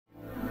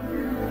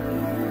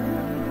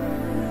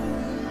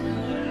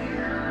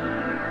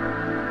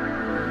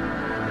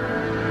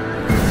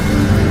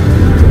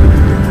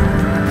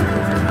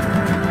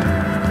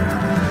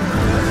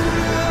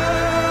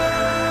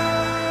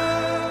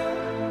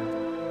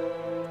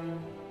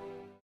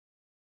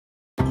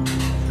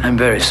I'm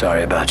very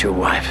sorry about your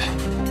wife.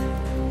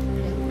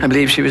 I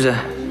believe she was a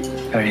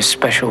very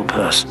special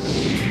person.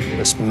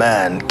 This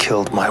man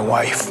killed my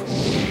wife.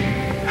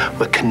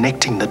 We're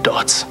connecting the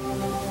dots.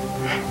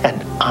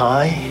 And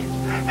I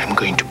am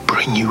going to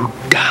bring you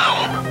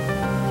down.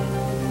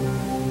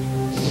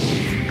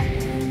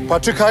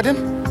 Patrick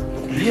Hayden?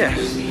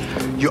 Yes.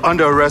 You're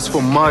under arrest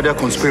for murder,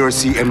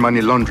 conspiracy, and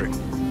money laundering.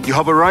 You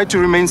have a right to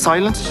remain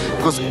silent,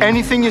 because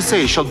anything you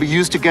say shall be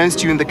used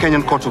against you in the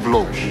Kenyan court of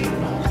law.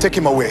 Take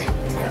him away.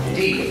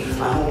 Indeed,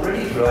 I'm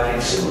already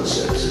providing civil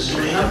services to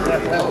a number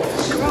of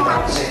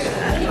employees.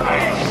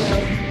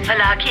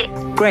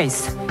 Falaki.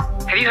 Grace.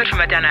 Have you heard from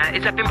Adana?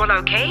 Is Abimbola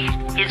okay?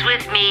 He's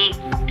with me.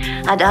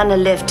 Adana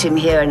left him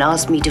here and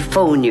asked me to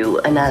phone you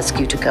and ask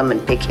you to come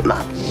and pick him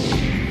up.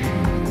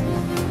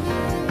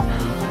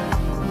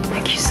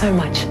 Thank you so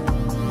much.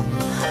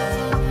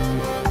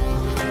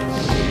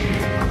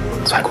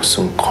 So I go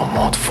soon come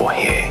out for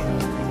here.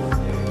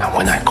 And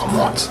when I come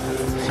out,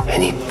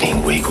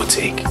 anything we go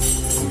take,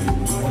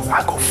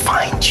 I go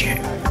find you.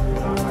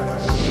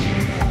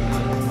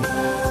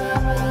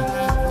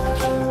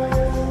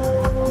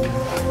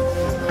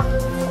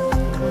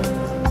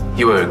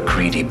 You were a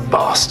greedy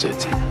bastard,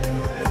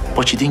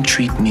 but you didn't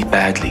treat me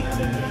badly.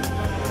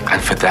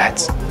 And for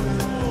that,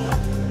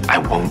 I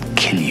won't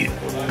kill you.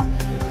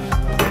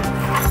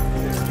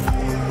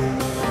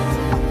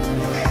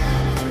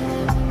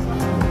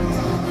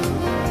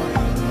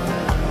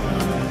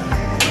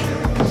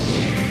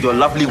 Your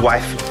lovely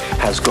wife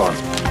has gone.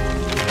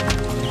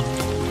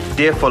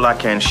 Dear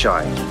Falaki and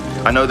Shai,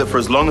 I know that for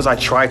as long as I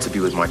try to be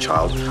with my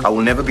child, I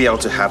will never be able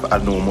to have a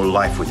normal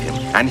life with him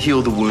and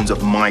heal the wounds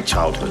of my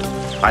childhood.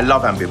 I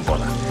love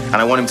Abimbola, and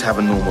I want him to have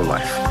a normal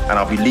life, and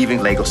I'll be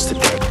leaving Lagos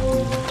today.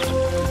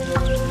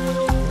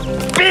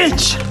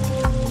 Bitch!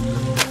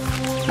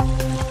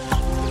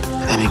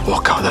 Let me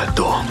walk out that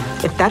door.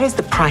 If that is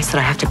the price that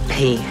I have to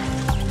pay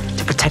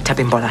to protect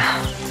Abimbola,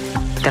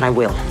 then I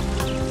will.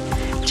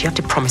 But you have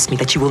to promise me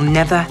that you will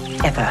never,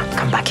 ever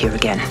come back here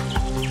again.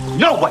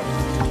 No way!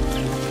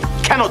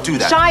 Cannot do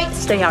that. Shai,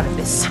 stay out of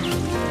this.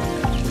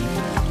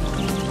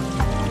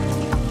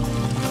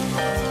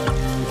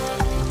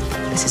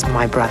 This is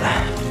my brother.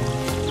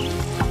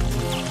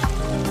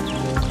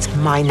 It's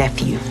my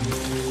nephew.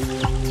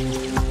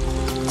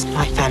 It's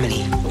my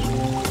family.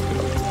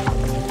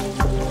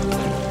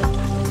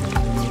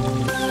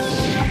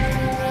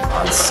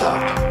 What's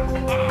up?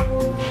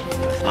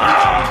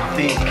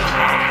 Think.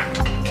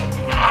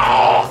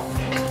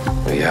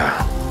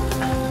 Yeah.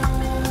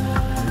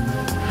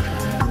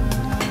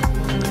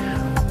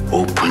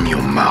 Open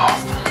your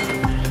mouth.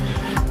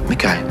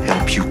 Make I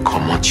help you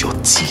come out your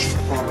teeth.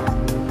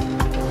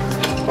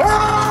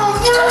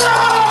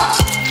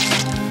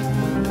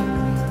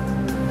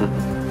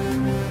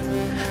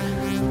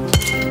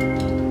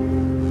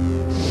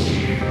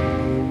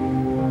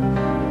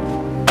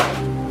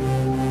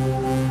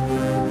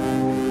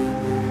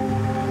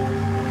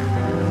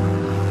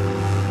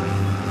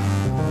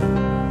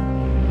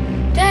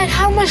 Dad,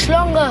 how much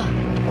longer?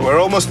 We're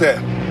almost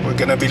there. We're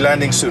gonna be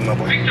landing soon, my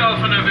boy. Victor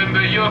Alpha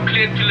November, you're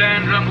cleared to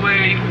land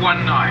runway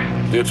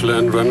 19. Cleared to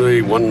land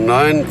runway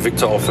 19,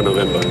 Victor Alpha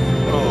November.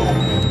 Oh,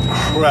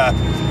 crap.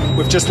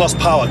 We've just lost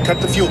power.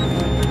 Cut the fuel.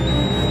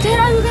 Dad,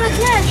 are we gonna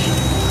crash?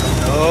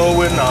 No,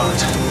 we're not.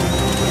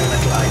 We're gonna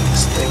glide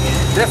this thing.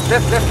 Left.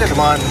 Come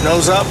on,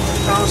 nose up,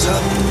 nose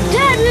up.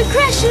 Dad, we're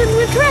crashing!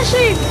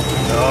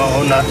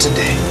 No, not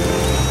today.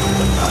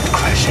 We're not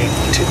crashing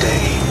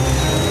today.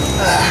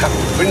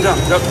 Wind up,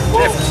 look,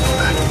 left.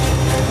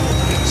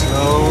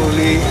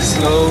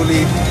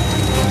 Slowly.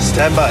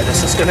 Stand by.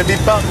 This is gonna be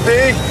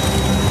bumpy.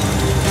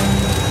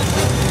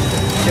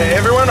 Okay,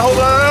 everyone hold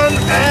on,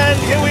 and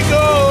here we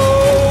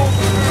go.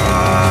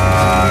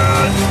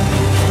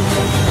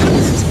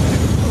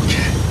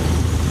 Okay.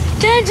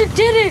 Dad, you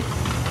did it!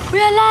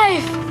 We're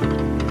alive!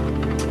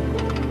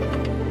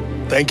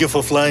 Thank you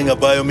for flying a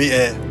Biomi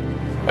Air.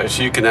 I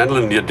see you can handle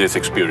a near-death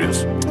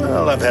experience.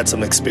 Well, I've had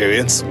some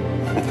experience.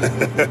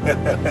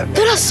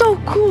 That is so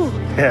cool!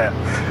 Yeah.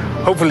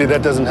 Hopefully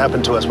that doesn't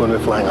happen to us when we're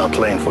flying our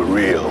plane for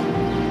real.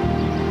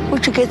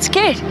 Would you get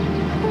scared?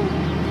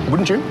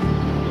 Wouldn't you?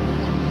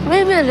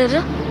 Maybe a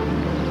little.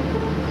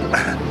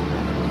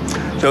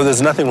 No,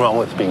 there's nothing wrong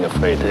with being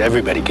afraid.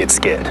 Everybody gets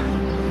scared.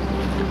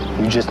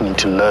 You just need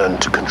to learn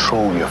to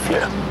control your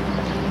fear.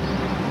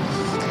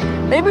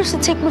 Maybe you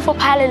should take me for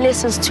pilot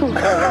lessons too.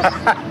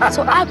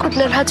 So I could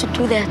learn how to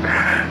do that.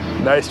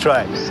 Nice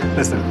try.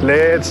 Listen,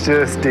 let's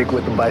just stick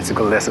with the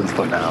bicycle lessons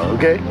for now,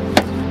 okay?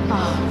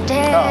 Oh,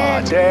 Dad.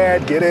 Oh,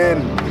 Dad, get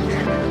in.